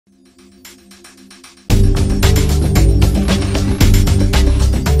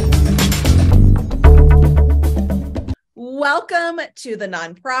Welcome to the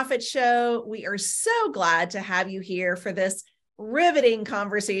Nonprofit Show. We are so glad to have you here for this riveting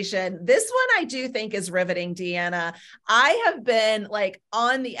conversation. This one I do think is riveting, Deanna. I have been like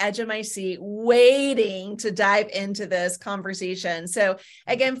on the edge of my seat waiting to dive into this conversation. So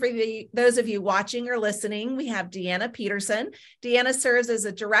again, for those of you watching or listening, we have Deanna Peterson. Deanna serves as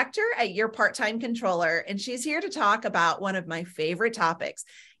a director at Your Part-Time Controller, and she's here to talk about one of my favorite topics,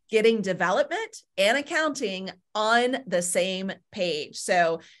 getting development and accounting on the same page.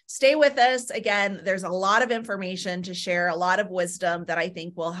 So stay with us. Again, there's a lot of information to share, a lot of wisdom that I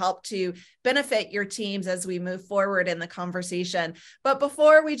think will help to benefit your teams as we move forward in the conversation. But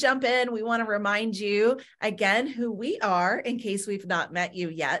before we jump in, we want to remind you again who we are in case we've not met you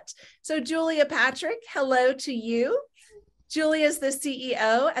yet. So Julia Patrick, hello to you. Julia is the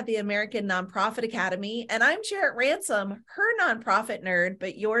CEO at the American Nonprofit Academy, and I'm Jarrett Ransom, her nonprofit nerd,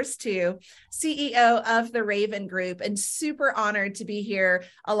 but yours too, CEO of the Raven Group, and super honored to be here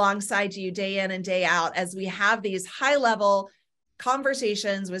alongside you day in and day out as we have these high-level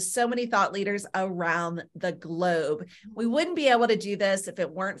conversations with so many thought leaders around the globe. We wouldn't be able to do this if it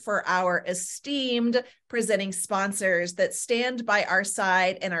weren't for our esteemed presenting sponsors that stand by our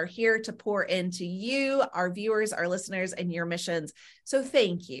side and are here to pour into you, our viewers, our listeners, and your missions. So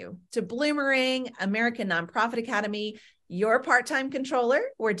thank you to Bloomerang, American Nonprofit Academy, Your Part-Time Controller,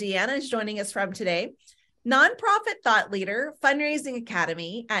 where Deanna is joining us from today, Nonprofit Thought Leader, Fundraising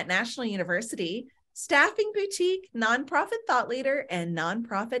Academy at National University, Staffing Boutique, Nonprofit Thought Leader, and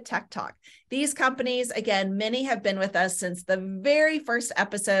Nonprofit Tech Talk. These companies, again, many have been with us since the very first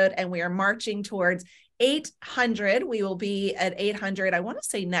episode, and we are marching towards 800. We will be at 800, I want to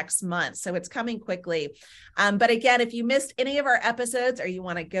say next month, so it's coming quickly. But again, if you missed any of our episodes or you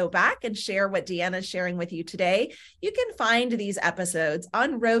want to go back and share what Deanna is sharing with you today, you can find these episodes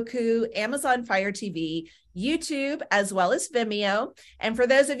on Roku, Amazon Fire TV, YouTube, as well as Vimeo. And for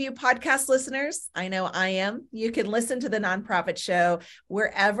those of you podcast listeners, I know I am, you can listen to the Nonprofit Show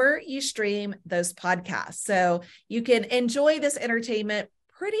wherever you stream those podcasts. So you can enjoy this entertainment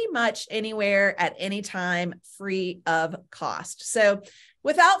pretty much anywhere at any time, free of cost. So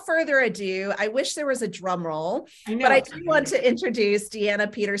without further ado, I wish there was a drum roll, but I do want to introduce Deanna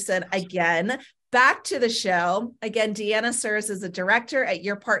Peterson again. Back to the show. Again, Deanna serves as a director at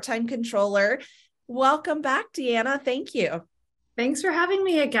Your Part-Time Controller. Welcome back, Deanna. Thank you. Thanks for having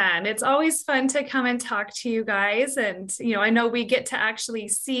me again. It's always fun to come and talk to you guys. And, I know we get to actually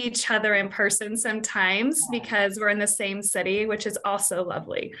see each other in person sometimes because we're in the same city, which is also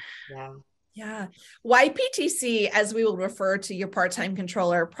lovely. Yeah. YPTC, as we will refer to Your Part-Time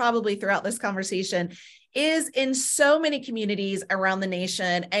Controller probably throughout this conversation, is in so many communities around the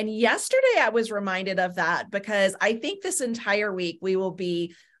nation. And yesterday I was reminded of that because I think this entire week we will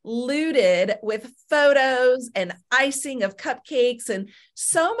be looted with photos and icing of cupcakes and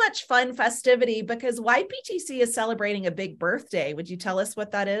so much fun festivity because YPTC is celebrating a big birthday. Would you tell us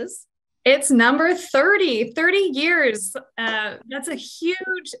what that is? It's number 30 years. That's a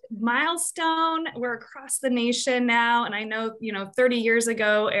huge milestone. We're across the nation now. And I know, 30 years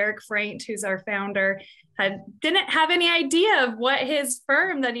ago, Eric Frank, who's our founder, didn't have any idea of what his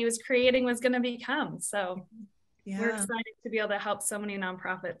firm that he was creating was going to become. So we're excited to be able to help so many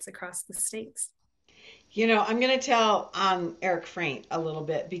nonprofits across the states. I'm going to tell Eric Frank a little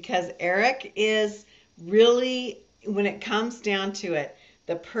bit because Eric is really, when it comes down to it,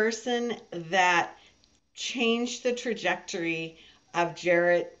 the person that changed the trajectory of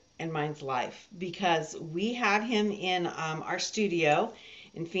Jarrett and mine's life, because we had him in our studio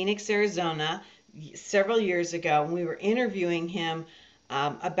in Phoenix, Arizona several years ago, and we were interviewing him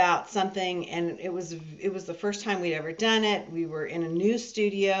about something, and it was the first time we'd ever done it. We were in a new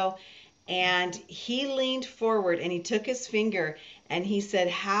studio, and he leaned forward and he took his finger and he said,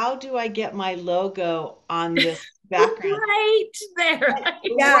 "How do I get my logo on this background?" Right there.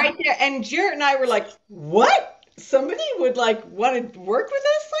 Right there. And Jarrett and I were like, "What? Somebody would want to work with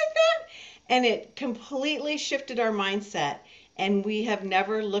us like that?" And it completely shifted our mindset, and we have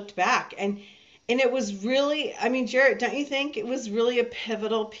never looked back. And it was really, Jarrett, don't you think it was really a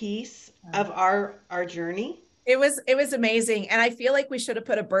pivotal piece of our journey? It was amazing. And I feel like we should have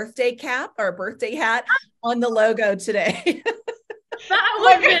put a birthday cap or a birthday hat on the logo today. That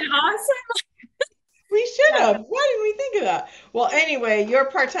would have been awesome. We should have. Why didn't we think of that? Well, anyway, Your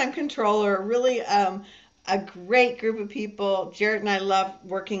Part-Time Controller, really a great group of people. Jarrett and I love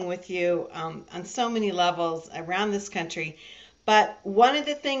working with you on so many levels around this country. But one of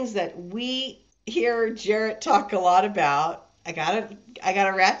the things that we hear Jarrett talk a lot about, I gotta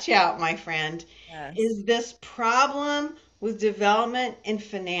rat you out, my friend, is this problem with development and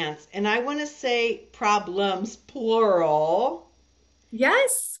finance, and I want to say problems plural.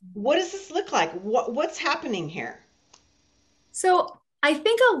 Yes. What does this look like? What's happening here? So I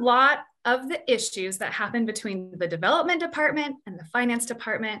think a lot of the issues that happen between the development department and the finance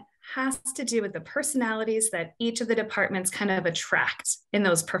department has to do with the personalities that each of the departments kind of attract in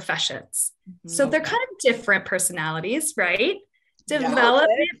those professions. So they're kind of different personalities, right?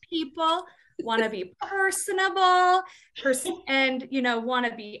 Development people want to be personable, and want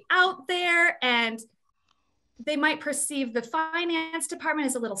to be out there, and they might perceive the finance department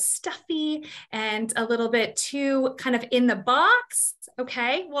as a little stuffy and a little bit too kind of in the box.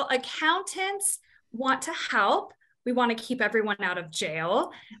 Okay. Well, accountants want to help. We want to keep everyone out of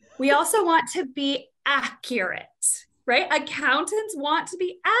jail. We also want to be accurate, right? Accountants want to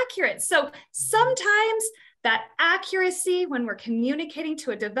be accurate. So sometimes that accuracy, when we're communicating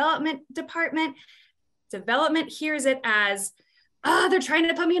to a development department hears it as, oh, they're trying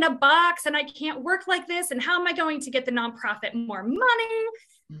to put me in a box and I can't work like this. And how am I going to get the nonprofit more money?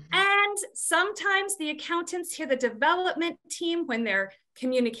 And sometimes the accountants hear the development team when they're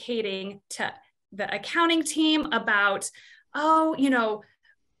communicating to the accounting team about, oh,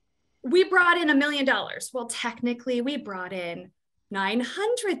 we brought in $1 million. Well, technically we brought in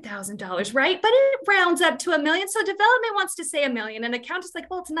 $900,000, right? But it rounds up to $1 million. So development wants to say $1 million, and accountant's like,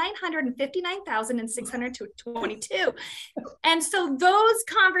 well, it's 959,622. And so those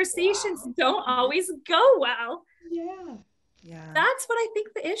conversations don't always go well. Yeah. That's what I think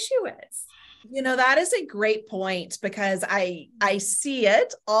the issue is. That is a great point, because I see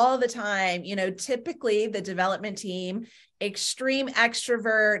it all the time. Typically the development team, extreme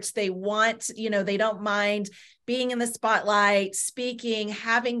extroverts, they want, they don't mind being in the spotlight, speaking,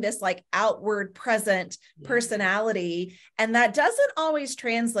 having this like outward present personality. And that doesn't always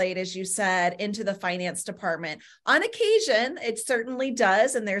translate, as you said, into the finance department. On occasion, it certainly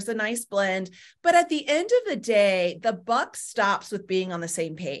does. And there's a nice blend. But at the end of the day, the buck stops with being on the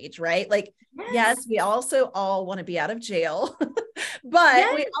same page, right? Like, yes, we also all want to be out of jail,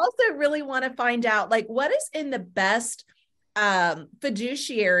 but we also really want to find out, like, what is in the best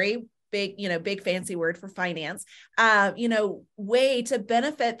fiduciary, big fancy word for finance, way to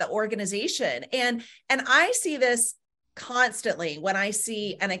benefit the organization. And I see this constantly when I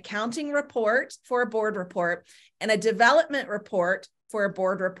see an accounting report for a board report and a development report for a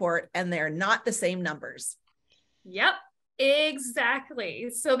board report, and they're not the same numbers. Yep. Exactly.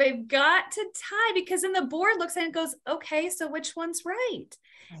 So they've got to tie, because then the board looks at it and goes, okay, so which one's right?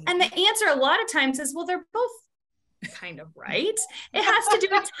 And the answer a lot of times is, well, they're both kind of right. It has to do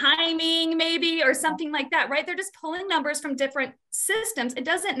with timing maybe, or something like that, right? They're just pulling numbers from different systems. It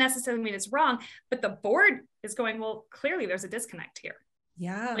doesn't necessarily mean it's wrong, but the board is going, well, clearly there's a disconnect here.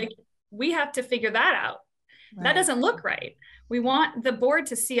 Yeah. Like, we have to figure that out. Right. That doesn't look right. We want the board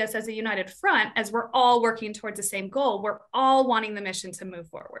to see us as a united front, as we're all working towards the same goal. We're all wanting the mission to move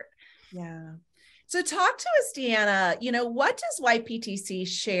forward. Yeah. So talk to us, Deanna, what does YPTC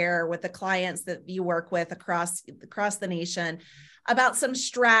share with the clients that you work with across the nation about some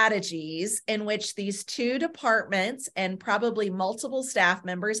strategies in which these two departments, and probably multiple staff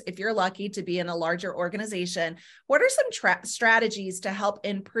members, if you're lucky to be in a larger organization, what are some strategies to help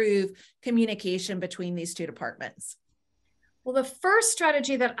improve communication between these two departments? Well, the first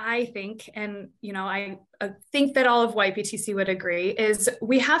strategy that I think, and I think that all of YPTC would agree, is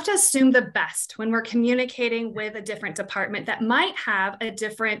we have to assume the best when we're communicating with a different department that might have a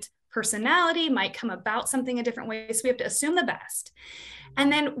different personality, might come about something a different way. So we have to assume the best.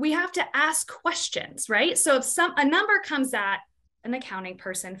 And then we have to ask questions, right? So if a number comes at an accounting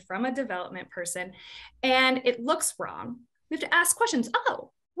person from a development person and it looks wrong, we have to ask questions. Oh,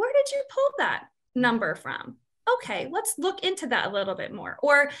 where did you pull that number from? Okay, let's look into that a little bit more.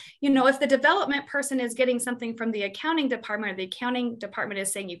 Or, if the development person is getting something from the accounting department, or the accounting department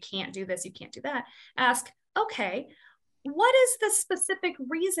is saying, you can't do this, you can't do that, ask, okay, what is the specific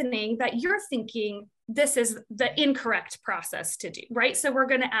reasoning that you're thinking this is the incorrect process to do, right? So we're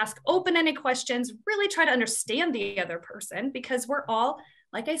going to ask open-ended questions, really try to understand the other person, because we're all,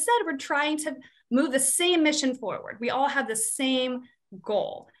 like I said, we're trying to move the same mission forward. We all have the same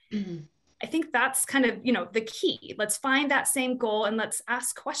goal. Mm-hmm. I think that's kind of, the key. Let's find that same goal and let's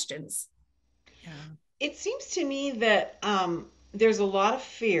ask questions. Yeah. It seems to me that there's a lot of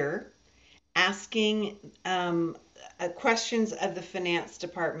fear asking questions of the finance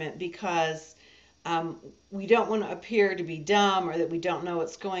department, because we don't want to appear to be dumb or that we don't know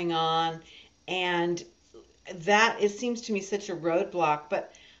what's going on. And that, it seems to me, such a roadblock.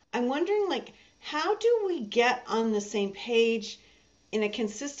 But I'm wondering, like, how do we get on the same page in a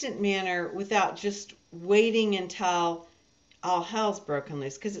consistent manner without just waiting until all hell's broken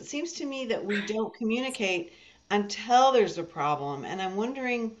loose, because it seems to me that we don't communicate until there's a problem. And I'm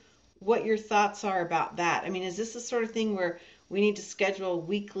wondering what your thoughts are about that. I mean, is this the sort of thing where we need to schedule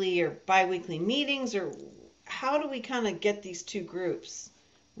weekly or bi-weekly meetings, or how do we kind of get these two groups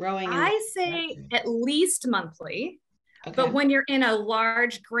rowing in the I same say direction? at least monthly. Okay. But when you're in a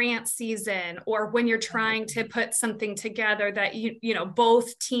large grant season, or when you're trying to put something together that you know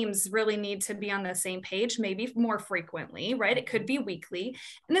both teams really need to be on the same page, maybe more frequently, right? It could be weekly.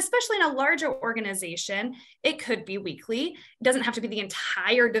 And especially in a larger organization, it could be weekly. It doesn't have to be the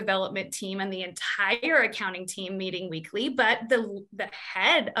entire development team and the entire accounting team meeting weekly, but the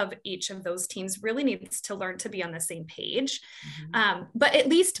head of each of those teams really needs to learn to be on the same page. But at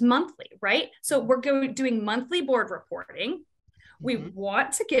least monthly, right? So we're doing monthly board reporting. We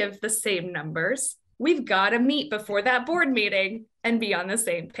want to give the same numbers. We've got to meet before that board meeting and be on the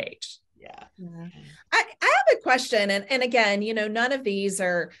same page. Yeah. I have a question. And again, you know, none of these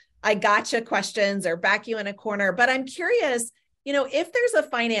are I gotcha questions or back you in a corner, but I'm curious, you know, if there's a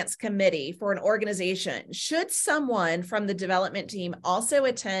finance committee for an organization, should someone from the development team also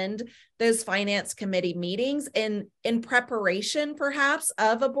attend those finance committee meetings in preparation perhaps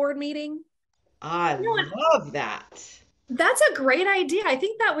of a board meeting? I You know what? love that. That's a great idea. I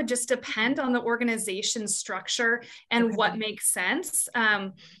think that would just depend on the organization structure and Okay. what makes sense.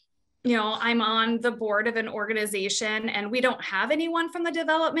 You know, I'm on the board of an organization and we don't have anyone from the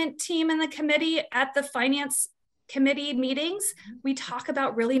development team and the committee at the finance committee meetings. We talk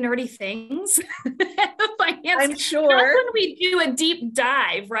about really nerdy things. Finance. I'm That's sure. when we do a deep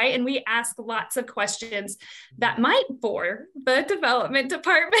dive, right? And we ask lots of questions that might bore the development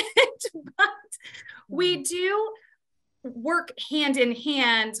department, but we do work hand in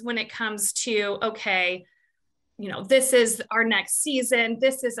hand when it comes to, okay, you know, this is our next season,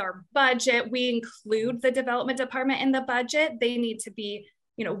 this is our budget. We include the development department in the budget. They need to be,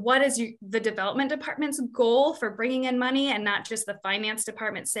 you know, what is the development department's goal for bringing in money, and not just the finance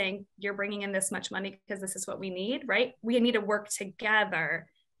department saying you're bringing in this much money because this is what we need, right? We need to work together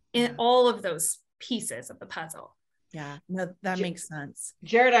in all of those pieces of the puzzle. Yeah, no, that makes sense.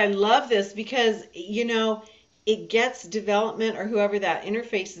 Jared, I love this because, you know, it gets development or whoever that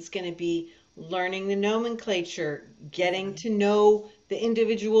interface is going to be learning the nomenclature, getting to know the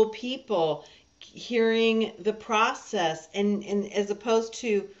individual people, hearing the process, and as opposed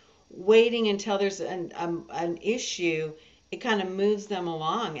to waiting until there's an issue, it kind of moves them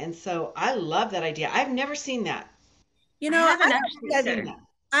along. And so I love that idea. I've never seen that. You I know, haven't actually either.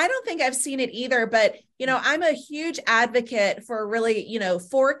 I don't think I've seen it either, but you know, I'm a huge advocate for really, you know,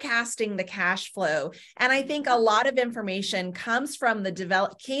 forecasting the cash flow. And I think a lot of information comes from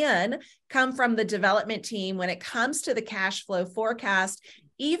can come from the development team when it comes to the cash flow forecast.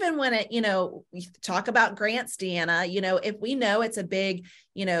 Even when it, you know, we talk about grants, Deanna, you know, if we know it's a big,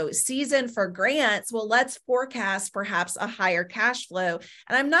 you know, season for grants, well, let's forecast perhaps a higher cash flow.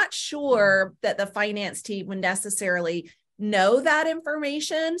 And I'm not sure that the finance team would necessarily know that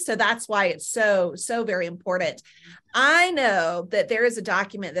information. So that's why it's so very important. I know that there is a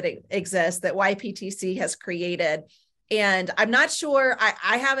document that exists that YPTC has created. And I'm not sure,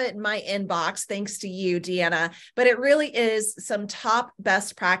 I have it in my inbox, thanks to you, Deanna, but it really is some top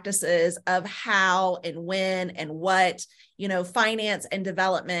best practices of how and when and what, you know, finance and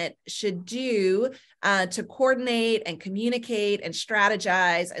development should do to coordinate and communicate and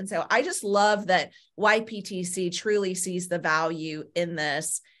strategize. And so I just love that YPTC truly sees the value in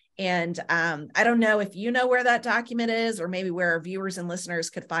this. And I don't know if you know where that document is, or maybe where our viewers and listeners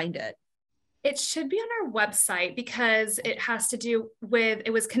could find it. It should be on our website because it has to do with, it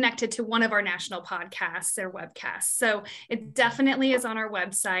was connected to one of our national podcasts or webcasts. So it definitely is on our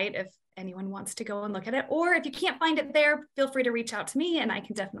website if anyone wants to go and look at it. Or if you can't find it there, feel free to reach out to me and I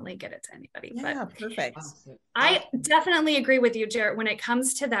can definitely get it to anybody. Yeah, but perfect. I definitely agree with you, Jared. When it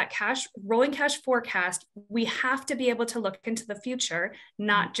comes to that rolling cash forecast, we have to be able to look into the future,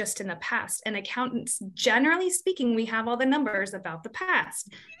 not just in the past. And accountants, generally speaking, we have all the numbers about the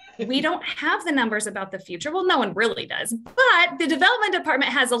past. We don't have the numbers about the future. Well, no one really does, but the development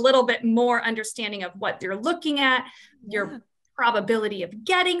department has a little bit more understanding of what you're looking at, your probability of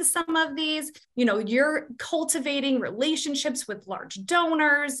getting some of these. You know, you're cultivating relationships with large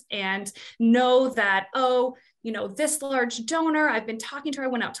donors and know that, oh, you know, this large donor, I've been talking to her, I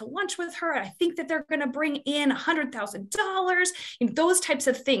went out to lunch with her, I think that they're going to bring in $100,000, those types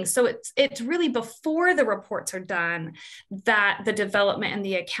of things. So it's really before the reports are done that the development and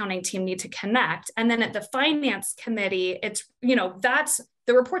the accounting team need to connect. And then at the finance committee, it's, you know, that's,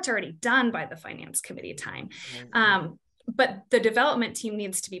 the report's already done by the finance committee time. But the development team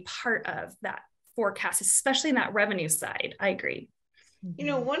needs to be part of that forecast, especially in that revenue side. I agree. You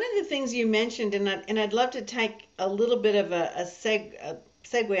know, one of the things you mentioned, and I'd love to take a little bit of a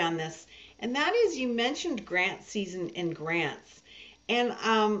segue on this, and that is you mentioned grant season and grants. And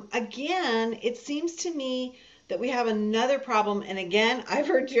again, it seems to me that we have another problem. And again, I've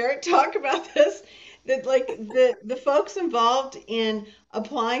heard Jarrett talk about this, that like the folks involved in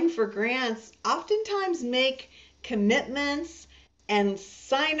applying for grants oftentimes make commitments and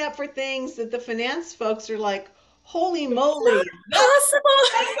sign up for things that the finance folks are like, holy moly, that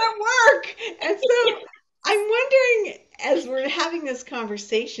doesn't work. And so I'm wondering, as we're having this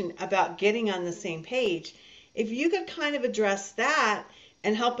conversation about getting on the same page, if you could kind of address that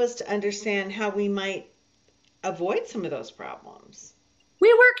and help us to understand how we might avoid some of those problems.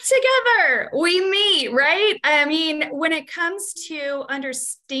 We work together, we meet, right? I mean, when it comes to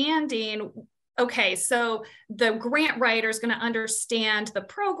understanding, okay, so the grant writer is going to understand the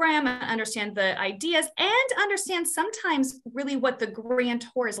program, understand the ideas, and understand sometimes really what the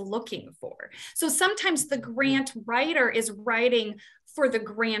grantor is looking for. So sometimes the grant writer is writing for the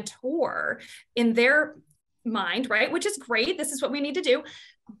grantor in their mind, right? Which is great. This is what we need to do.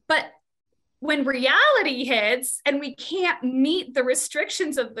 But when reality hits and we can't meet the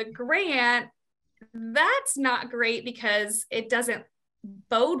restrictions of the grant, that's not great because it doesn't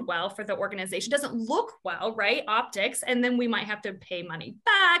bode well for the organization, doesn't look well, right? Optics. And then we might have to pay money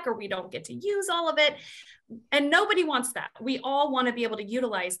back or we don't get to use all of it. And nobody wants that. We all want to be able to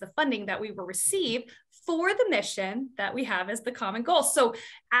utilize the funding that we will receive for the mission that we have as the common goal. So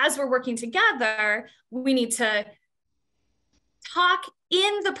as we're working together, we need to talk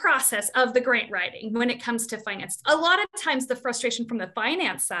in the process of the grant writing when it comes to finance. A lot of times the frustration from the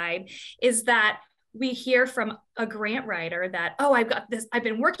finance side is that we hear from a grant writer that, oh, I've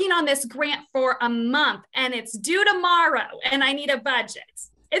been working on this grant for a month and it's due tomorrow and I need a budget.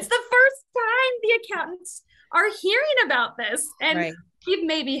 It's the first time the accountants are hearing about this. And right. We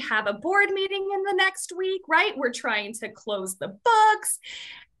maybe have a board meeting in the next week, right? We're trying to close the books.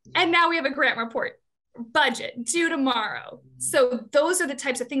 And now we have a grant report budget due tomorrow. So those are the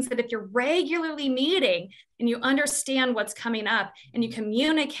types of things that if you're regularly meeting and you understand what's coming up and you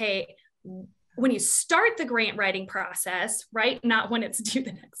communicate when you start the grant writing process, right? Not when it's due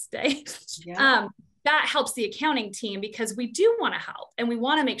the next day. Yeah. That helps the accounting team because we do want to help and we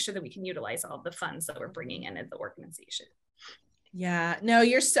want to make sure that we can utilize all the funds that we're bringing in as the organization. Yeah, no,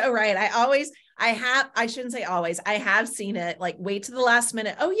 you're so right. I shouldn't say always, I have seen it like wait to the last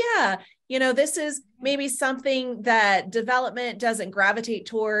minute. Oh yeah. This is maybe something that development doesn't gravitate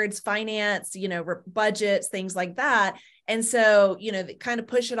towards, finance, budgets, things like that. And so, they kind of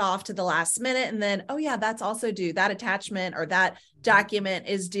push it off to the last minute and then, oh yeah, that's also due. That attachment or that document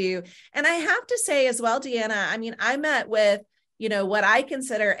is due. And I have to say as well, Deanna, I mean, I met with what I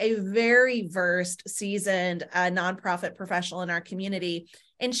consider a very versed, seasoned nonprofit professional in our community.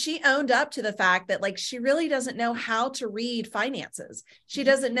 And she owned up to the fact that like, she really doesn't know how to read finances. She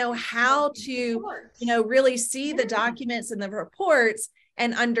doesn't know how to, really see the documents and the reports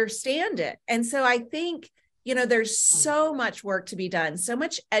and understand it. And so I think, there's so much work to be done, so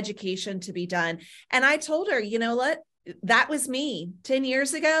much education to be done. And I told her, what, that was me 10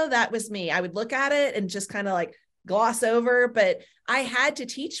 years ago. That was me. I would look at it and just kind of like gloss over, but I had to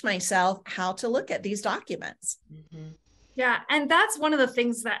teach myself how to look at these documents. Mm-hmm. Yeah. And that's one of the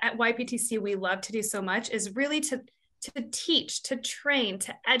things that at YPTC we love to do so much is really to teach, to train,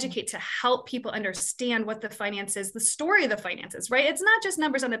 to educate, to help people understand what the finance is, the story of the finances, right? It's not just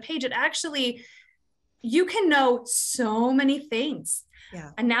numbers on a page. It actually, you can know so many things. Yeah.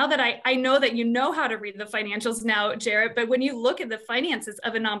 And now that I know that you know how to read the financials now, Jarrett, but when you look at the finances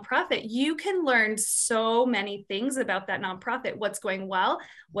of a nonprofit, you can learn so many things about that nonprofit, what's going well,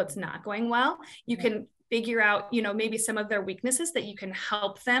 what's not going well. You can figure out, maybe some of their weaknesses that you can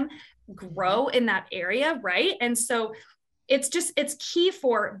help them grow in that area, right? And so it's key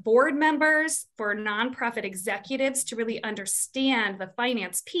for board members, for nonprofit executives to really understand the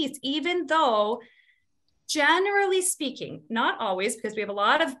finance piece, even though generally speaking, not always, because we have a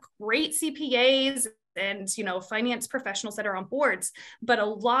lot of great CPAs and, finance professionals that are on boards, but a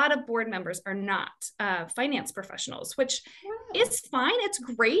lot of board members are not finance professionals, which is fine. It's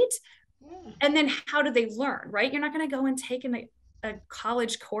great. Yeah. And then how do they learn, right? You're not going to go and take a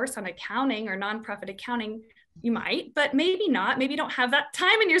college course on accounting or nonprofit accounting. You might, but maybe not. Maybe you don't have that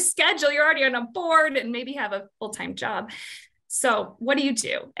time in your schedule. You're already on a board and maybe have a full-time job. So what do you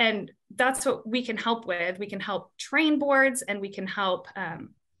do? And that's what we can help with. We can help train boards and we can help,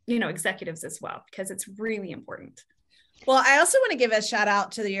 executives as well, because it's really important. Well, I also want to give a shout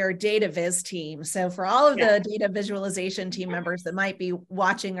out to your data viz team. So for all of the data visualization team members that might be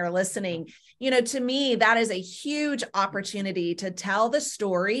watching or listening, to me, that is a huge opportunity to tell the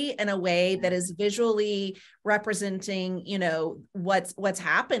story in a way that is visually representing, what's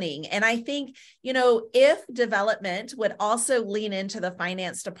happening. And I think, if development would also lean into the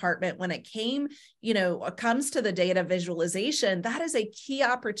finance department when it comes to the data visualization, that is a key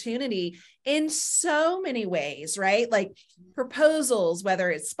opportunity in so many ways, right? Like proposals,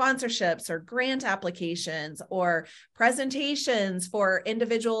 whether it's sponsorships or grant applications or presentations for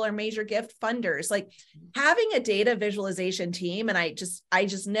individual or major gift funders, like having a data visualization team. And I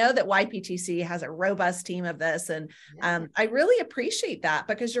just know that YPTC has a robust team of this. And I really appreciate that,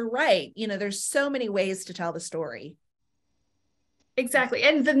 because you're right. There's so many ways to tell the story. Exactly.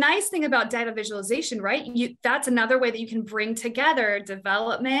 And the nice thing about data visualization, right? That's another way that you can bring together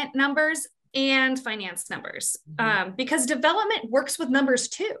development numbers and finance numbers, because development works with numbers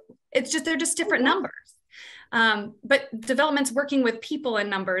too. They're just different numbers. But development's working with people and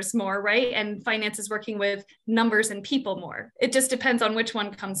numbers more, right? And finance is working with numbers and people more. It just depends on which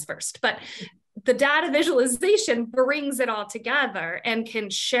one comes first. But the data visualization brings it all together and can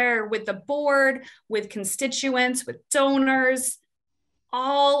share with the board, with constituents, with donors,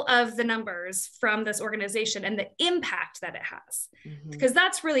 all of the numbers from this organization and the impact that it has, because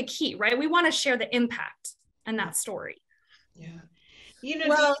that's really key, right? We want to share the impact and that story. Yeah.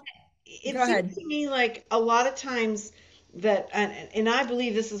 It seems to me like a lot of times that, and I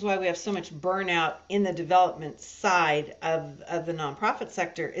believe this is why we have so much burnout in the development side of the nonprofit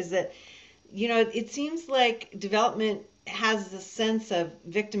sector, is that, it seems like development has the sense of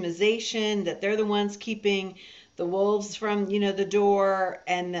victimization, that they're the ones keeping the wolves from, the door,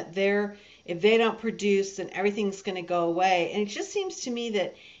 and that if they don't produce, then everything's going to go away. And it just seems to me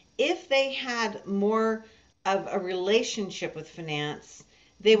that if they had more of a relationship with finance,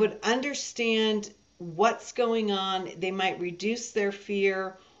 they would understand what's going on. They might reduce their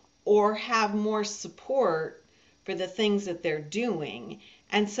fear or have more support for the things that they're doing.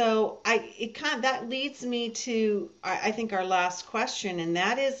 And so that leads me to, I think, our last question, and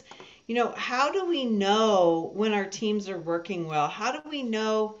that is, how do we know when our teams are working well? How do we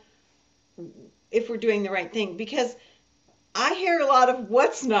know if we're doing the right thing? Because I hear a lot of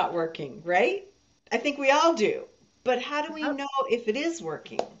what's not working, right? I think we all do. But how do we know if it is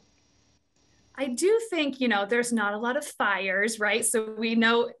working? I do think, there's not a lot of fires, right? So we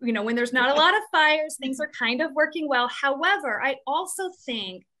know, when there's not a lot of fires, things are kind of working well. However, I also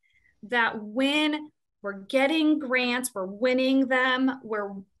think that when we're getting grants, we're winning them,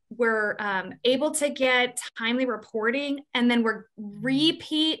 we're able to get timely reporting, and then we're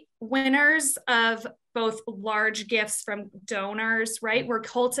repeat winners of both large gifts from donors, right? We're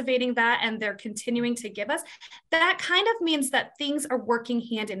cultivating that and they're continuing to give us. That kind of means that things are working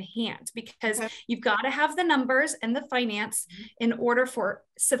hand in hand, because you've got to have the numbers and the finance in order for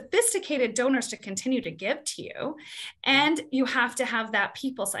sophisticated donors to continue to give to you. And you have to have that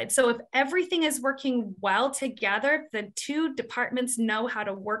people side. So if everything is working well together, the two departments know how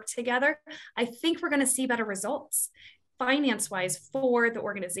to work together, I think we're going to see better results finance-wise for the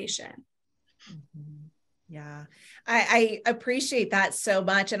organization. Yeah, I appreciate that so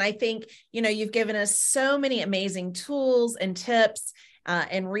much. And I think, you've given us so many amazing tools and tips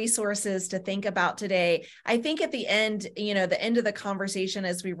and resources to think about today. I think at the end, the end of the conversation,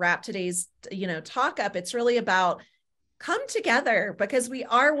 as we wrap today's, talk up, it's really about come together, because we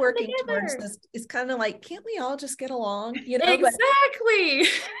are working towards this. It's kind of like, can't we all just get along? Exactly.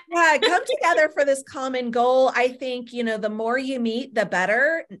 Yeah, come together for this common goal. I think, the more you meet, the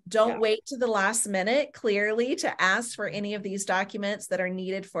better. Don't wait to the last minute, clearly, to ask for any of these documents that are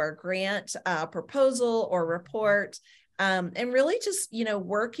needed for a grant, proposal, or report. And really just,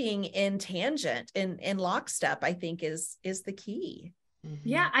 working in tangent, in lockstep, I think is the key.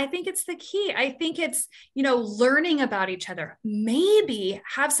 Yeah, I think it's the key. I think it's, learning about each other. Maybe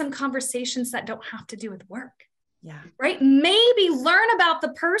have some conversations that don't have to do with work. Yeah. Right. Maybe learn about the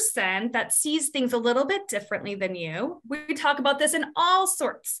person that sees things a little bit differently than you. We talk about this in all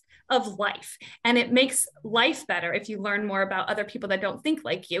sorts of life, and it makes life better if you learn more about other people that don't think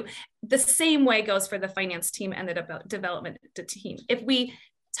like you. The same way goes for the finance team and the development team. If we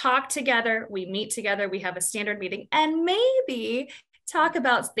talk together, we meet together, we have a standard meeting, and maybe talk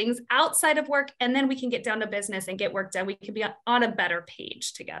about things outside of work, and then we can get down to business and get work done. We can be on a better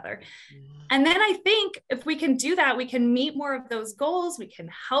page together. And then I think if we can do that, we can meet more of those goals. We can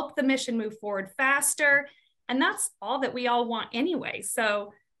help the mission move forward faster. And that's all that we all want anyway.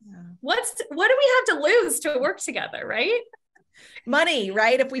 So what do we have to lose to work together, right? Money,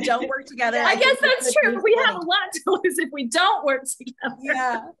 right? If we don't work together, I I guess think we that's could true. lose We have money. a lot to lose if we don't work together.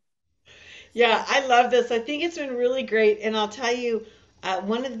 Yeah. Yeah, I love this. I think it's been really great. And I'll tell you,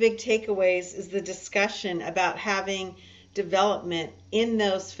 one of the big takeaways is the discussion about having development in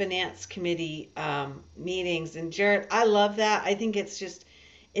those finance committee meetings. And Jared, I love that. I think it's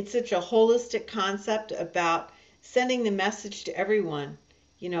such a holistic concept about sending the message to everyone,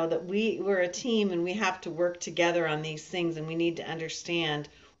 that we're a team and we have to work together on these things and we need to understand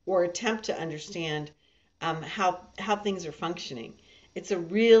or attempt to understand how things are functioning. It's a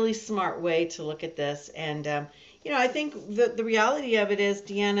really smart way to look at this. And, I think the reality of it is,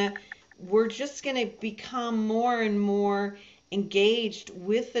 Deanna, we're just going to become more and more engaged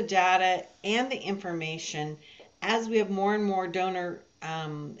with the data and the information as we have more and more donor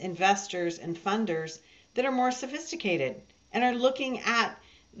investors and funders that are more sophisticated and are looking at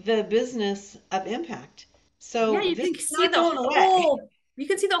the business of impact. Yeah, So you this can is see not the going away. whole you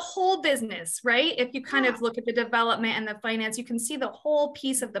can see the whole business, right? If you kind Yeah, of look at the development and the finance, you can see the whole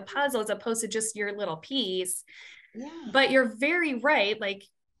piece of the puzzle as opposed to just your little piece. yeah. But you're very right. Like,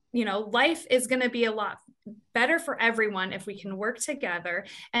 life is going to be a lot better for everyone if we can work together.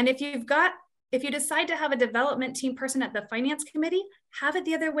 And if you decide to have a development team person at the finance committee, have it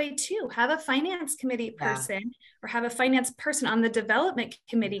the other way too. Have a finance committee Yeah. person or have a finance person on the development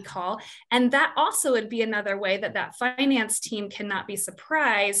committee call. And that also would be another way that finance team cannot be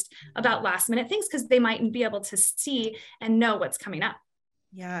surprised about last minute things because they mightn't be able to see and know what's coming up.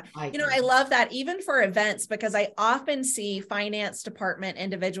 Yeah. I I agree. love that even for events, because I often see finance department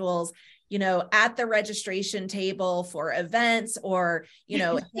individuals, at the registration table for events or,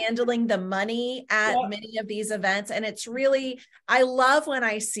 handling the money at Yep. many of these events. And it's really, I love when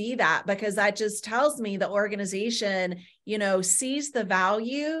I see that because that just tells me the organization, sees the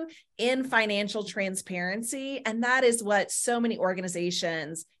value in financial transparency. And that is what so many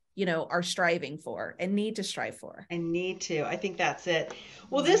organizations, are striving for and need to strive for. I need to. I think that's it.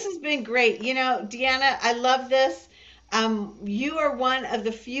 Well, this has been great. Deanna, I love this. You are one of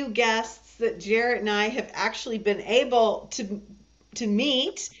the few guests that Jarrett and I have actually been able to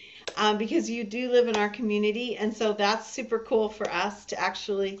meet because you do live in our community, and so that's super cool for us to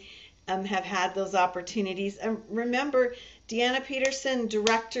actually have had those opportunities. And remember, Deanna Peterson,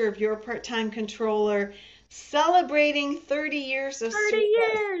 director of Your Part-Time Controller, celebrating 30 years of 30 service.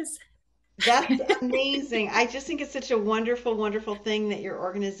 years. That's amazing. I just think it's such a wonderful, wonderful thing that your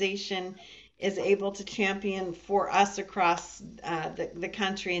organization is able to champion for us across the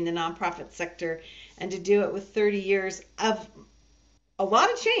country in the nonprofit sector and to do it with 30 years of a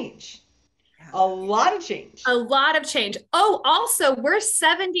lot of change. A lot of change. A lot of change. Oh, also, we're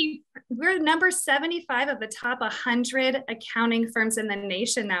number 75 of the top 100 accounting firms in the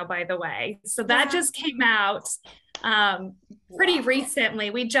nation now, by the way. So that just came out pretty recently.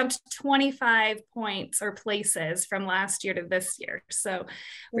 We jumped 25 points or places from last year to this year. So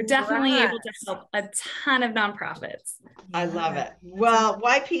we're definitely able to help a ton of nonprofits. I love it. Well,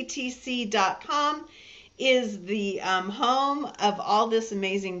 yptc.com is the home of all this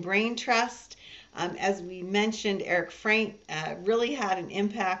amazing brain trust. As we mentioned, Eric Frank really had an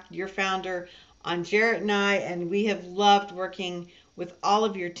impact, your founder, on Jarrett and I, and we have loved working with all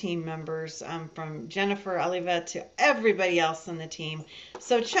of your team members, from Jennifer Oliva to everybody else on the team.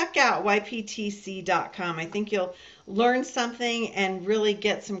 So check out yptc.com. I think you'll learn something and really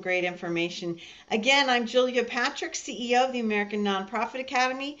get some great information. Again, I'm Julia Patrick, CEO of the American Nonprofit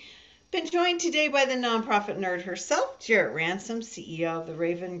Academy. Been joined today by the nonprofit nerd herself, Jarrett Ransom, CEO of the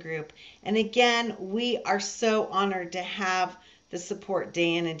Raven Group. And again, we are so honored to have the support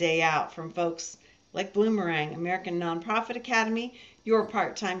day in and day out from folks like Bloomerang, American Nonprofit Academy, Your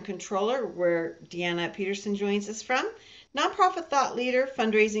Part-Time Controller, where Deanna Peterson joins us from, Nonprofit Thought Leader,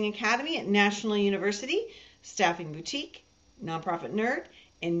 Fundraising Academy at National University, Staffing Boutique, Nonprofit Nerd,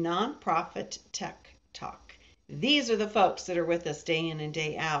 and Nonprofit Tech Talk. These are the folks that are with us day in and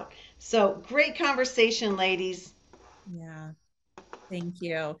day out. So great conversation, ladies. Yeah. Thank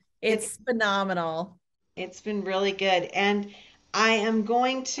you. It's phenomenal. It's been really good. And I am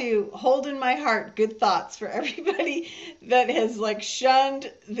going to hold in my heart good thoughts for everybody that has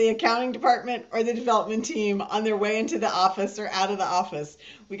shunned the accounting department or the development team on their way into the office or out of the office.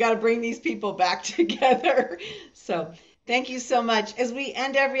 We got to bring these people back together. So thank you so much. As we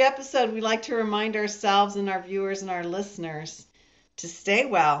end every episode, we like to remind ourselves and our viewers and our listeners to stay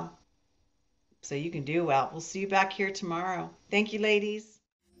well so you can do well. We'll see you back here tomorrow. Thank you, ladies.